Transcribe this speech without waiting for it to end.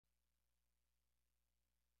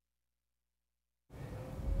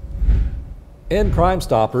In Crime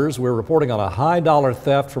Stoppers, we're reporting on a high-dollar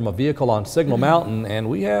theft from a vehicle on Signal Mountain, and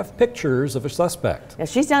we have pictures of a suspect. Now,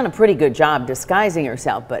 she's done a pretty good job disguising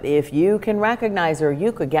herself, but if you can recognize her,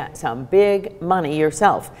 you could get some big money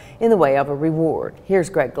yourself in the way of a reward. Here's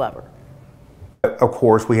Greg Glover. Of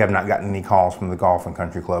course, we have not gotten any calls from the Golf and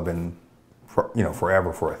Country Club in,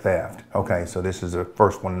 forever for a theft. Okay, so this is the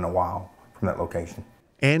first one in a while from that location.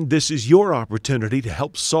 And this is your opportunity to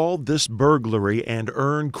help solve this burglary and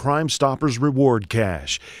earn Crime Stoppers reward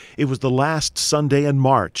cash. It was the last Sunday in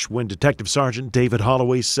March when Detective Sergeant David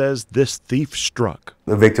Holloway says this thief struck.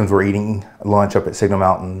 The victims were eating lunch up at Signal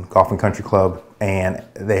Mountain Golf and Country Club, and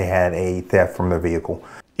they had a theft from their vehicle.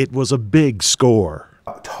 It was a big score.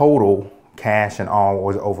 Total cash and all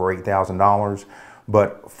was over $8,000,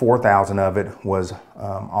 but $4,000 of it was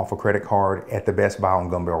off a credit card at the Best Buy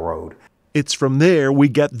on Gumbel Road. It's from there we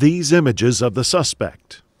get these images of the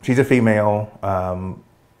suspect. She's a female.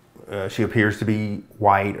 She appears to be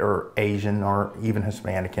white or Asian or even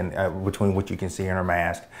Hispanic, between what you can see in her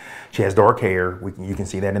mask. She has dark hair. You can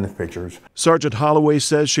see that in the pictures. Sergeant Holloway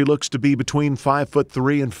says she looks to be between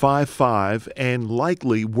 5'3" and 5'5", and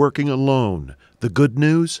likely working alone. The good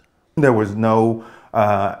news? There was no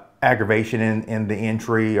aggravation in the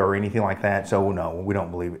entry or anything like that, so no, we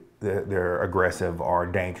don't believe they're aggressive or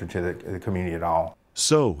a danger to the community at all.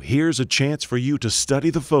 So here's a chance for you to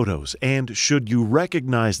study the photos, and should you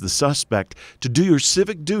recognize the suspect, to do your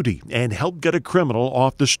civic duty and help get a criminal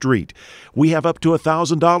off the street. We have up to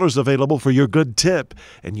 $1,000 available for your good tip,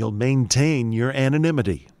 and you'll maintain your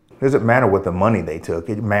anonymity. It doesn't matter what the money they took,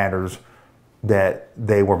 it matters that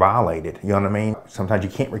they were violated. You know what I mean? Sometimes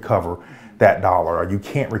you can't recover that dollar, or you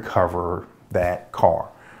can't recover that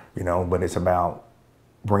car, but it's about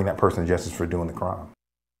bringing that person to justice for doing the crime.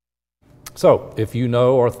 So, if you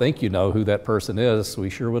know or think you know who that person is,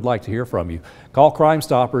 we sure would like to hear from you. Call Crime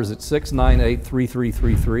Stoppers at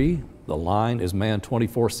 698-3333. The line is manned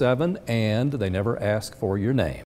 24/7, and they never ask for your name.